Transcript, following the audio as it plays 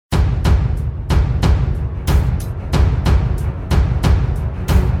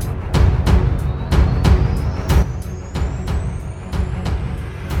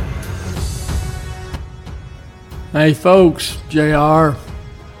Hey folks, JR.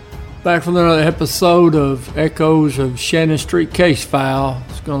 Back from another episode of Echoes of Shannon Street Case File.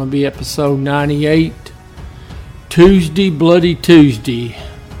 It's going to be episode 98, Tuesday, Bloody Tuesday.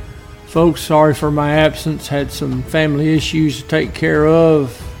 Folks, sorry for my absence. Had some family issues to take care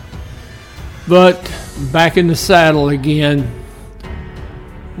of. But back in the saddle again.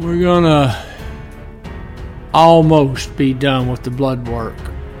 We're going to almost be done with the blood work.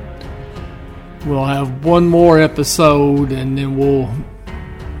 We'll have one more episode and then we'll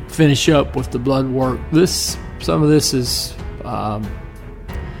finish up with the blood work. Some of this is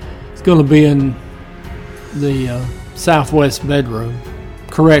it's going to be in the southwest bedroom.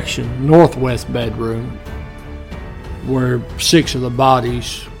 Correction, northwest bedroom, where 6 of the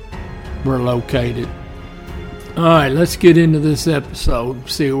bodies were located. All right, let's get into this episode,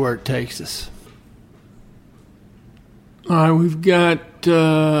 see where it takes us. All right, we've got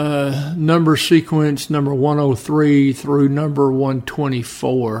number sequence number 103 through number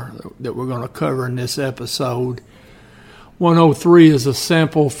 124 that we're going to cover in this episode. 103 is a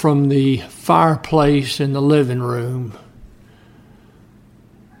sample from the fireplace in the living room.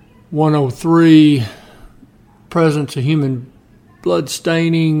 103, presence of human blood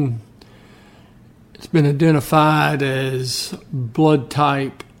staining. It's been identified as blood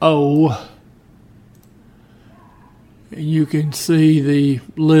type O. You can see the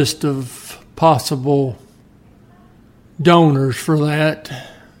list of possible donors for that.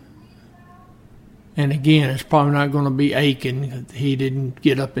 And again, it's probably not going to be Aiken. He didn't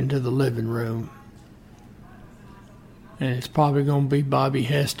get up into the living room. And it's probably going to be Bobby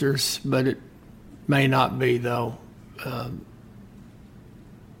Hester's, but it may not be, though.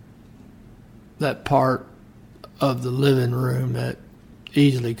 That part of the living room that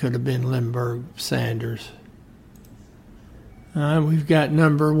easily could have been Lindbergh Sanders. We've got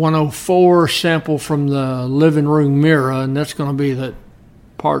number 104, sample from the living room mirror, and that's going to be the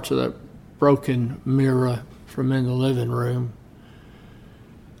parts of that broken mirror from in the living room.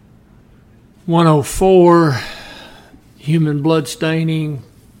 104, human blood staining,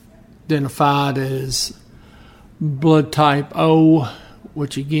 identified as blood type O,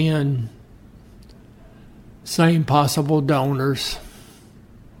 which again, same possible donors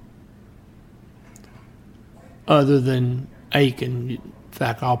other than Aiken. In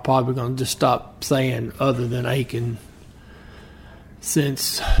fact, I'm probably going to just stop saying other than Aiken,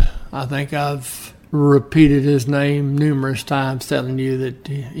 since I think I've repeated his name numerous times telling you that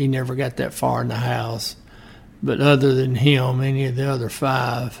he never got that far in the house. But other than him, any of the other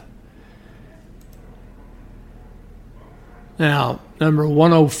 5. Now, number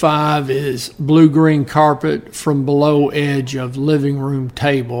 105 is blue-green carpet from below edge of living room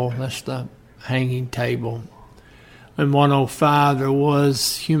table. That's the hanging table. In 105, there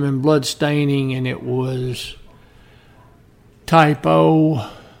was human blood staining, and it was type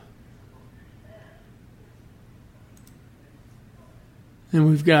O. And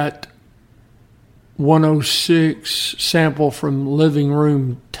we've got 106, sample from living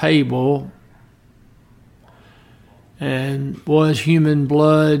room table, and was human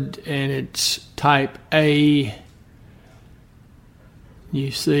blood, and it's type A.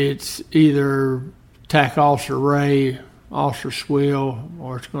 You see it's either Tack Officer Ray, Officer Swill,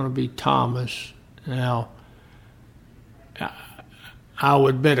 or it's going to be Thomas. Now, I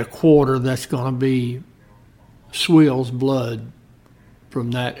would bet a quarter that's going to be Swill's blood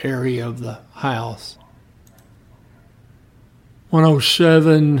from that area of the house.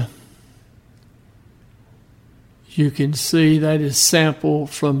 107, you can see that is sample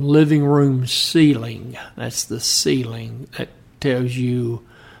from living room ceiling. That's the ceiling. That tells you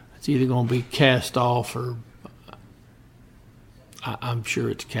it's either going to be cast off or I'm sure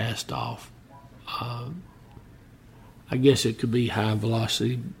it's cast off. I guess it could be high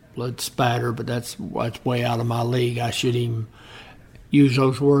velocity blood spatter, but that's way out of my league. I shouldn't even use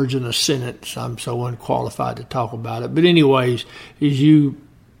those words in a sentence. I'm so unqualified to talk about it. But anyways, as you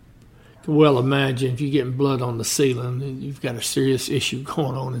can well imagine, if you're getting blood on the ceiling, you've got a serious issue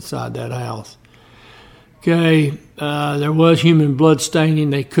going on inside that house. Okay, there was human blood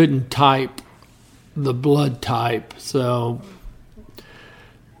staining. They couldn't type the blood type, so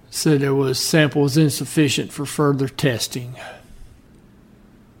said there was samples insufficient for further testing.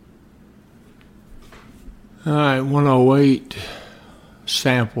 All right, 108,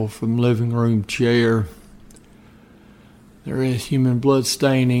 sample from living room chair. There is human blood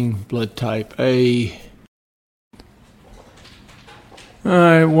staining, blood type A. All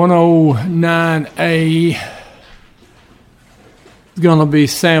right, 109A is going to be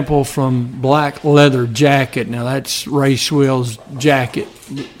sample from black leather jacket. Now, that's Ray Swill's jacket.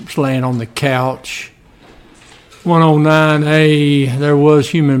 It's laying on the couch. 109A, there was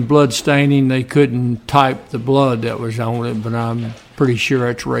human blood staining. They couldn't type the blood that was on it, but I'm pretty sure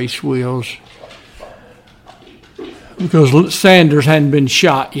it's race wheels. Because Sanders hadn't been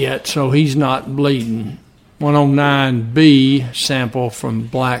shot yet, so he's not bleeding. 109B, sample from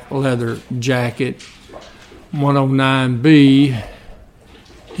black leather jacket. 109B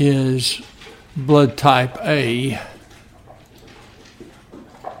is blood type A.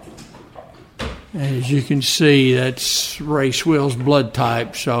 As you can see, that's Race Will's blood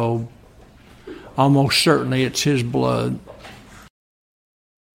type, so almost certainly it's his blood.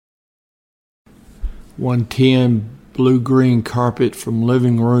 110, blue-green carpet from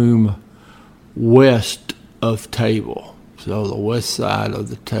living room west of table. So the west side of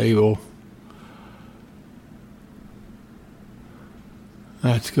the table.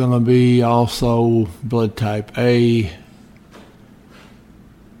 That's going to be also blood type A.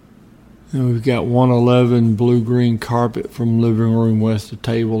 And we've got 111 blue-green carpet from living room west of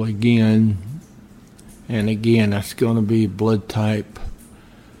table again. And again, that's going to be blood type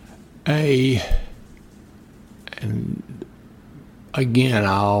A. And again,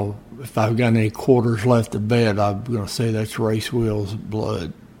 if I've got any quarters left to bet, I'm going to say that's Race Will's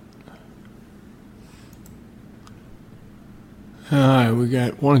blood. All right, we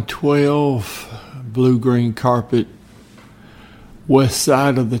got 112 blue-green carpet west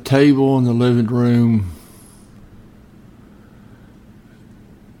side of the table in the living room.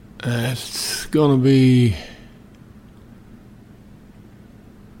 That's going to be,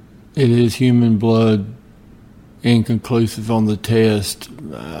 it is human blood, inconclusive on the test.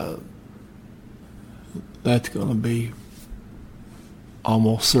 That's going to be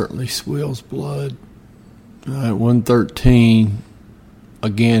almost certainly Will's blood. All right, 113,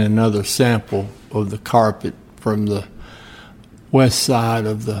 again another sample of the carpet from the west side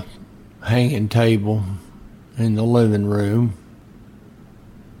of the hanging table in the living room.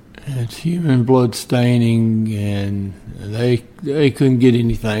 It's human blood staining, and they couldn't get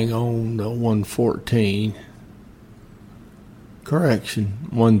anything on the 114. Correction,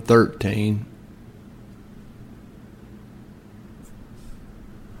 113.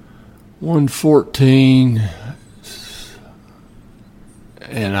 114,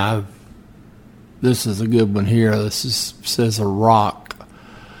 and this is a good one here. Says a rock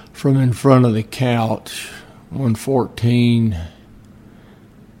from in front of the couch. 114,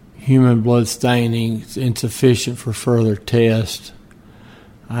 human blood staining. It's insufficient for further test.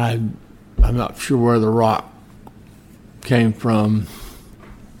 I'm not sure where the rock came from.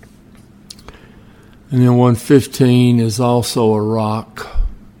 And then 115 is also a rock.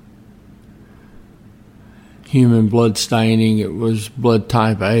 Human blood staining. It was blood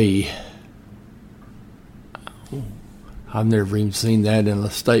type A. I've never even seen that in a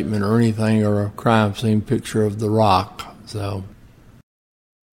statement or anything, or a crime scene picture of the rock. So,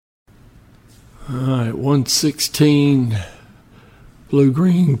 all right, 116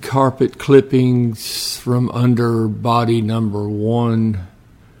 blue-green carpet clippings from under body number 1.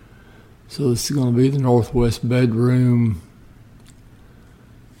 So this is going to be the northwest bedroom.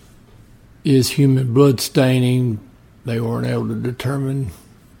 Is human blood staining. They weren't able to determine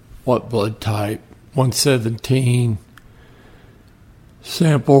what blood type. 117,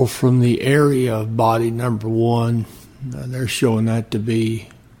 sample from the area of body number 1. They're showing that to be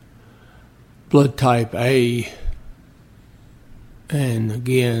blood type A. And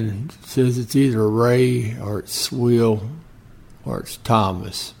again, it says it's either Ray or it's Will or it's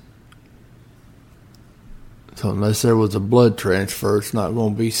Thomas. So unless there was a blood transfer, it's not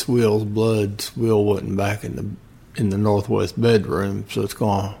going to be Will's blood. Will wasn't back in the northwest bedroom, so it's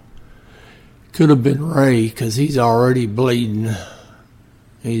going. Could have been Ray because he's already bleeding.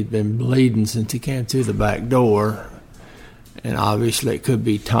 He's been bleeding since he came through the back door, and obviously it could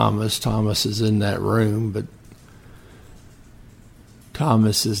be Thomas. Thomas is in that room, but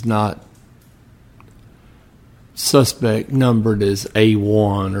Thomas is not suspect numbered as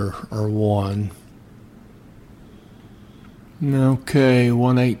A1 or 1. Okay,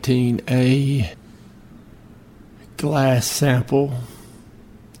 118A, glass sample.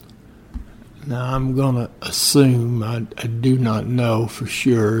 Now I'm going to assume, I do not know for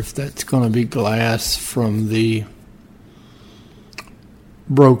sure if that's going to be glass from the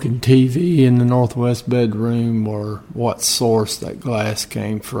broken TV in the northwest bedroom or what source that glass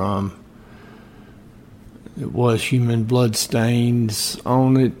came from. It was human blood stains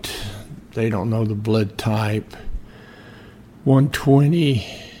on it. They don't know the blood type. 120.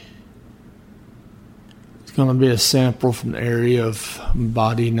 It's going to be a sample from the area of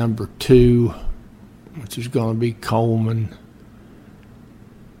body number 2, which is going to be Coleman.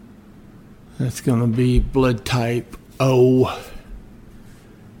 That's going to be blood type O.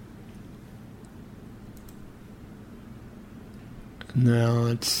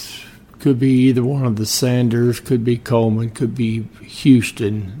 Now, could be either one of the Sanders, could be Coleman, could be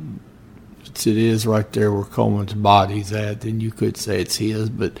Houston. Since it is right there where Coleman's body's at, then you could say it's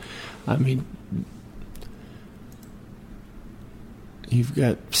his. But, I mean, you've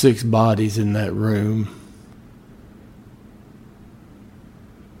got 6 bodies in that room.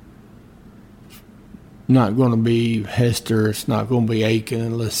 Not going to be Hester. It's not going to be Aiken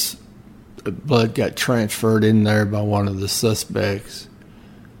unless the blood got transferred in there by one of the suspects.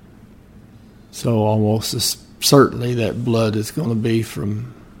 So almost certainly that blood is going to be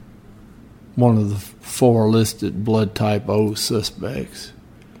from one of the 4 listed blood type O suspects.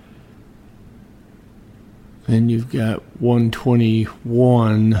 Then you've got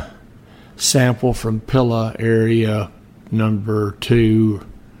 121 sample from Pilla area number 2.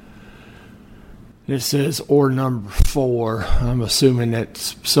 It says or number 4. I'm assuming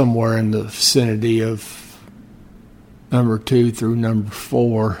that's somewhere in the vicinity of number 2 through number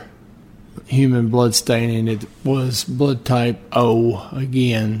 4. Human blood staining, it was blood type O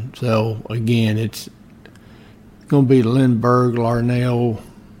again. So again, it's going to be Lindbergh, Larnell,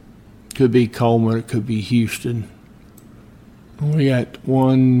 could be Coleman, it could be Houston. We got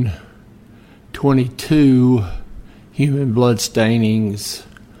 122 human blood stainings,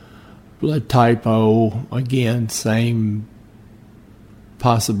 blood type O, again, same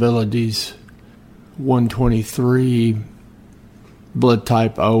possibilities. 123, blood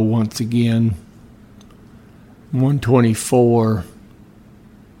type O once again. 124,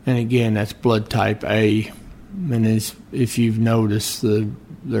 and again, that's blood type A. And if you've noticed,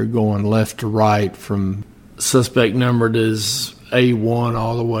 they're going left to right from suspect numbered as A1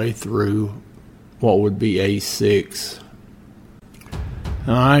 all the way through what would be A6.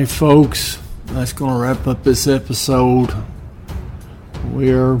 All right, folks, that's going to wrap up this episode.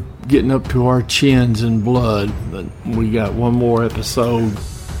 We're getting up to our chins in blood, but we got one more episode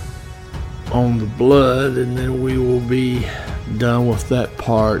on the blood, and then we will be done with that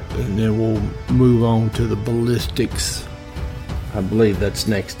part, and then we'll move on to the ballistics. I believe that's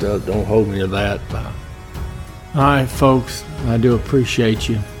next up. Don't hold me to that. All right, folks, I do appreciate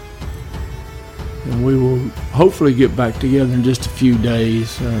you. And we will hopefully get back together in just a few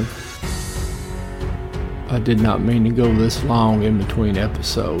days. I did not mean to go this long in between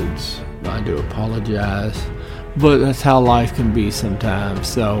episodes. I do apologize. But that's how life can be sometimes.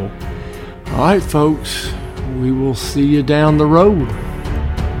 So, all right, folks, we will see you down the road.